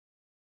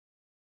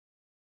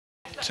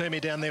Toomey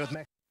down there with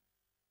Mac.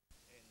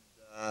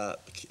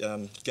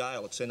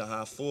 Gale at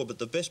centre-half forward, but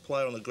the best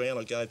player on the ground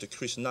I gave to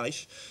Chris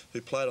Naish,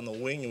 who played on the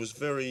wing. He was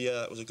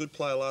was a good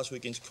player last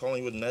week against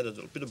Collingwood and added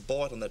a bit of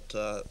bite on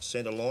that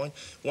centre line.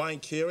 Wayne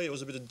Carey, it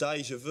was a bit of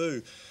deja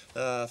vu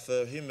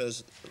for him.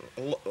 There's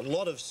a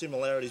lot of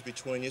similarities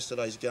between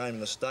yesterday's game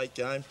and the state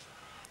game,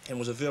 and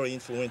was a very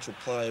influential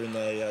player in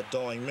the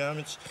dying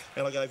moments.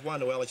 And I gave one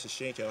to Alex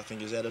Ashenko. I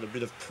think has added a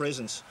bit of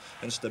presence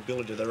and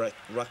stability to the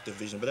ruck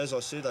division. But as I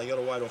said, they got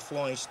away to a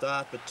flying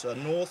start. But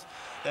North,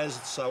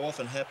 as so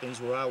often happens,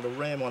 were able to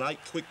ram on 8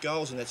 quick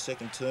goals in that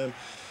second term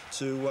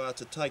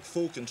to take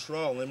full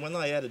control. And when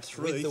they added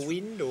 3... With the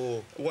wind,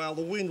 or...? Well,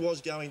 the wind was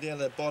going down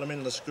to that bottom end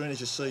of the screen, as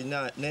you see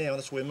now.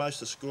 That's where most of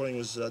the scoring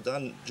was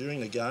done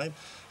during the game.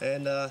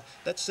 And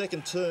that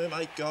second term,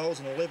 8 goals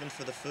and 11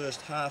 for the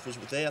first half, was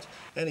without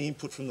any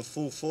input from the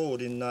full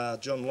forward in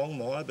John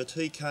Longmire, but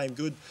he came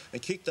good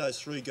and kicked those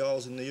 3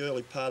 goals in the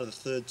early part of the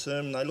third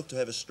term, and they looked to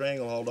have a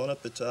stranglehold on it.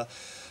 But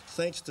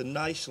thanks to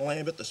Naish,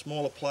 Lambert, the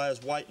smaller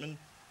players, Waitman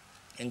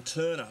and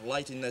Turner,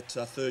 late in that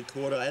third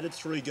quarter, added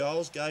 3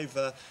 goals, gave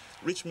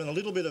Richmond a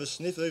little bit of a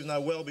sniff, even though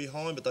well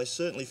behind, but they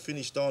certainly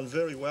finished on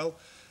very well.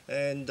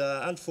 And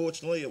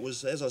unfortunately, it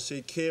was, as I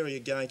said, Carey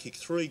again kicked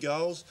 3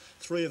 goals,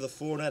 3 of the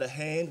 4, and had a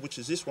hand, which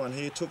is this one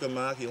here, took a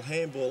mark, he'll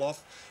handball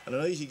off, and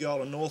an easy goal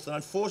to North. And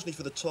unfortunately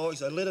for the Tigers,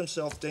 they let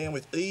themselves down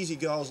with easy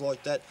goals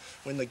like that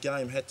when the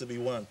game had to be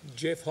won.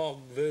 Jeff Hogg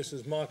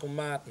versus Michael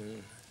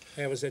Martin.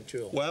 How was that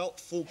duel? Well,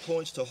 full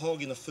points to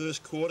Hogg in the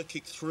first quarter,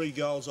 kicked 3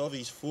 goals of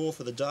his 4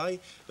 for the day,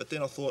 but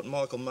then I thought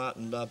Michael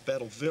Martin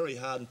battled very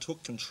hard and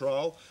took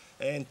control.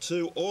 And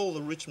to all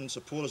the Richmond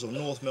supporters, or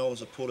North Melbourne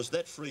supporters,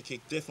 that free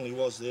kick definitely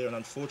was there, and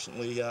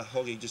unfortunately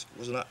Hoggy just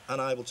was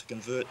unable to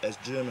convert, as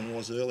German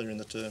was earlier in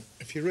the term.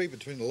 If you read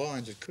between the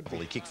lines, it could be.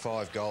 He kicked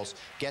 5 goals.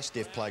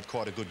 Gastev played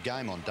quite a good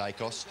game on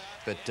Dacos,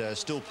 but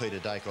still Peter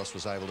Dacos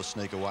was able to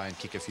sneak away and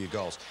kick a few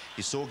goals.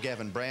 You saw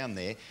Gavin Brown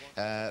there,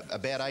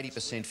 about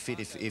 80% fit,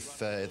 if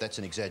that's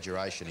an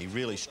exaggeration. He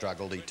really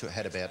struggled. He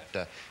had about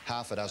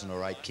half a dozen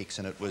or 8 kicks,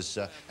 and it was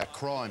a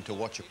crime to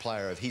watch a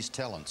player of his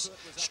talents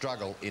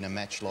struggle in a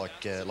match like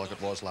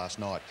it was last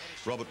night.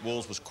 Robert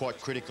Walls was quite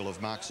critical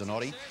of Mark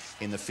Zanotti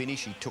in the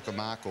finish. He took a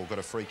mark or got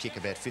a free kick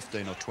about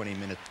 15 or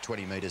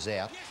 20 metres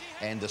out,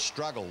 and the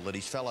struggle that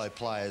his fellow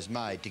players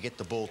made to get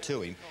the ball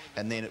to him,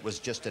 and then it was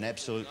just an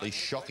absolutely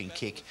shocking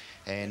kick.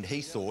 And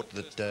he thought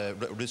that,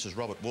 this is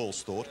Robert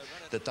Walls thought,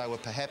 that they were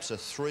perhaps a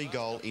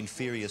 3-goal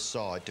inferior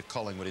side to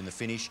Collingwood in the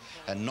finish,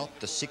 and not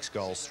the 6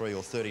 goals, 3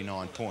 or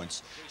 39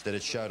 points that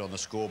it showed on the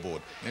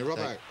scoreboard. Now,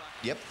 Robbo,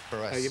 yep,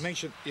 Barras. You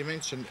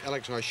mentioned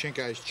Alex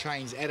Oshenko's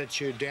changed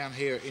attitude down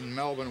here in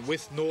Melbourne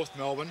with North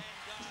Melbourne.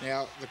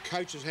 Now, the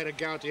coach has had a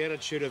go at the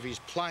attitude of his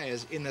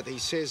players in that he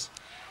says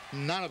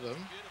none of them,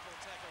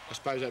 I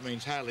suppose that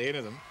means hardly any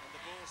of them,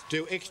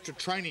 do extra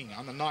training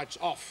on the nights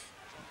off.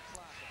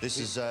 This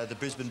is the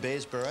Brisbane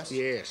Bears, Barras?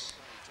 Yes.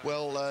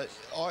 Well,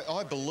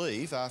 I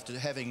believe, after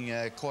having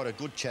quite a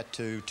good chat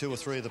to 2 or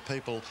 3 of the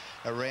people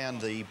around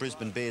the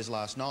Brisbane Bears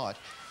last night,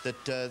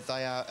 that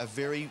they are a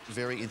very,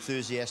 very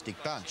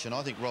enthusiastic bunch, and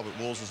I think Robert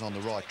Walls is on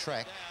the right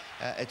track.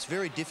 It's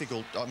very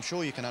difficult, I'm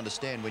sure you can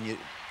understand, when you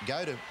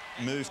go to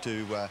move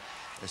to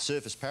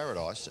Surfers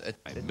Paradise.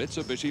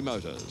 Mitsubishi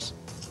Motors.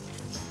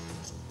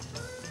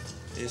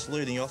 Yes,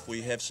 leading off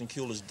we have St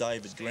Kilda's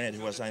David Grant,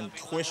 who has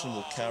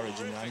unquestionable courage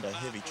and under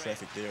heavy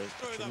traffic there.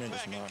 A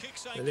tremendous mark.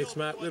 The next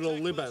mark, little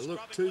Libbo.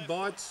 Look, 2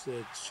 bites.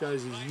 It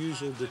shows his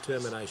usual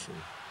determination.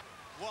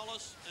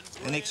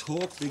 And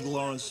ex-Hawk, big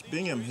Lawrence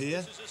Bingham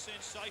here.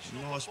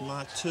 Nice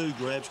mark, 2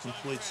 grabs,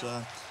 completes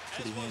a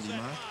pretty handy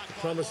mark. A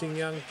promising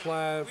young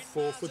player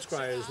for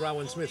Footscray is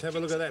Rowan Smith. Have a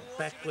look at that,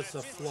 back with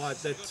the flight.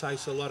 That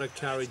takes a lot of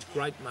courage.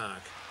 Great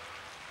mark.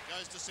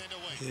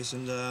 Yes,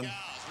 and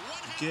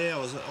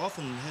Gowers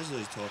often has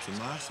these types of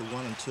marks, the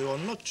 1 and 2.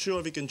 I'm not sure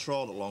if he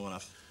controlled it long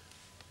enough.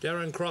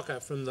 Darren Crocker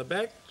from the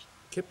back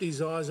kept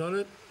his eyes on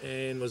it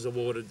and was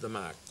awarded the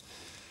mark.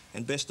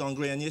 And best on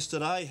ground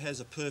yesterday has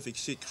a perfect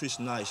sit, Chris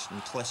Naish,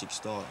 in classic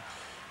style.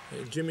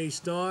 Jimmy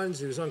Steins,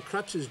 he was on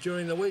crutches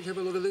during the week. Have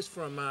a look at this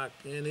for a mark,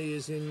 and he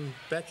is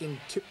back in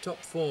tip-top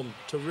form.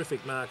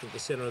 Terrific mark at the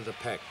centre of the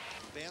pack.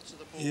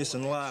 Yes,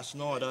 and last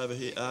night over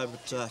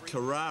at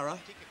Carrara,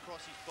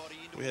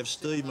 we have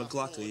Steve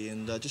McGluckley,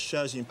 and just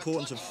shows the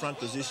importance of front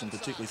position,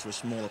 particularly for a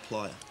smaller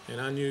player. And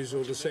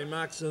unusual to see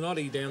Mark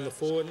Zanotti down the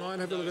forward line.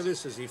 Have a look at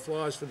this as he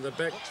flies from the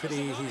back.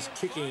 Pity his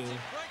kicking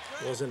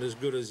wasn't as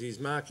good as his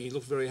marking. He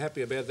looked very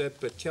happy about that,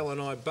 but Kel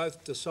and I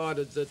both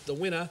decided that the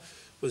winner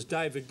was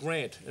David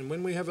Grant. And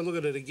when we have a look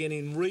at it again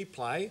in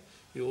replay,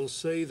 you will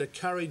see the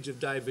courage of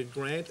David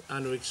Grant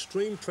under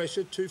extreme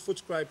pressure. 2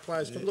 Footscray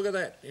players. Yeah. Look at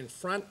that, in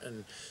front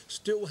and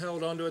still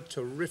held on to a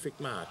terrific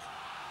mark.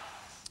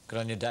 Good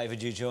on you,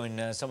 David. You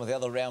join some of the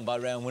other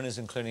round-by-round winners,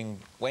 including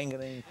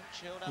Wanganeen.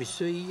 We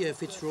see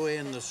Fitzroy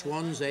and the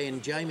Swans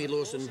and Jamie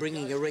Lawson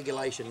bringing a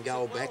regulation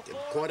goal back.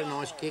 Quite a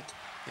nice kick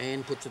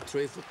and puts it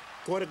through.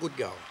 Quite a good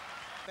goal.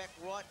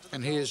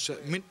 And here's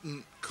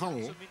Minton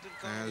Connell.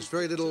 There's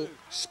very little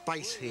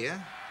space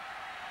here.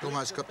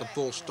 almost got the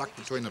ball stuck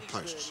between the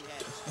posts.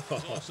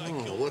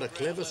 Oh, what a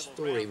clever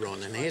story,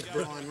 Ron. And here's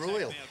Brian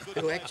Royal,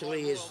 who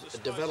actually has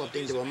developed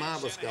into a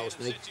marvellous goal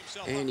sneak,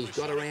 and he's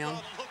got around,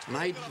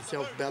 made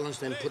himself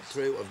balanced and put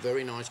through a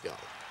very nice goal.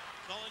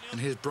 And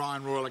here's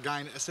Brian Royal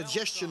again, a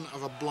suggestion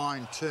of a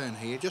blind turn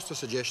here, just a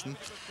suggestion,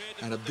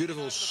 and a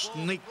beautiful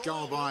sneak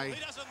goal by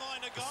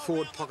the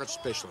forward pocket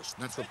specialist.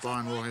 And that's what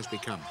Brian Royal has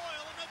become.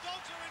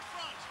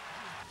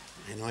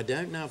 And I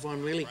don't know if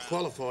I'm really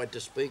qualified to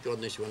speak on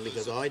this one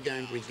because I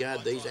don't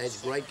regard these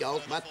as great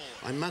goals, but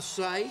I must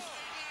say,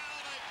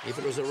 if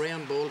it was a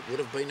round ball, it would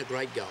have been a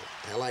great goal.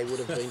 Pele would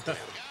have been proud.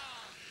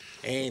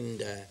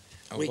 And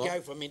we go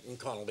for Minton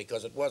Connell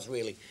because it was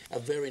really a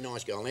very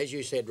nice goal. And as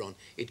you said, Ron,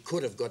 it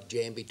could have got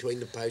jammed between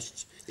the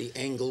posts. The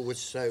angle was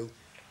so...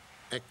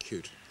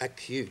 Acute.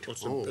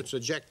 It's a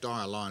Jack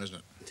Dyer line, isn't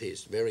it? It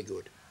is, very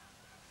good.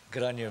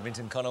 Good on you,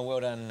 Minton Connell.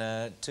 Well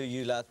done to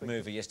you last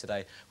mover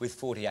yesterday with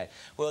 48.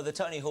 Well, the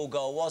Tony Hall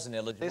goal wasn't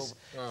eligible.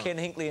 Ken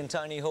Hinkley and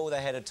Tony Hall,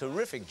 they had a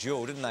terrific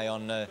duel, didn't they,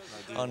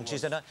 on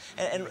Tuesday night?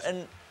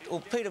 And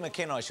well, Peter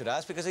McKenna, I should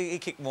ask, because he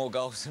kicked more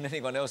goals than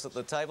anyone else at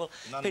the table.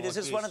 Peter, is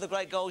this one of the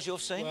great goals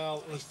you've seen?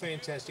 Well, it was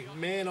fantastic.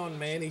 Man on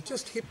man, he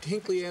just hipped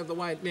Hinkley out of the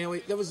way. Now,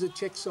 that was a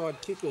check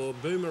side kick or a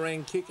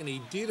boomerang kick, and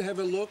he did have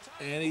a look,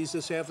 and he's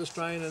a South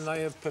Australian, and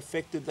they have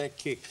perfected that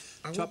kick.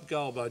 Top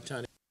goal by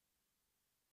Tony.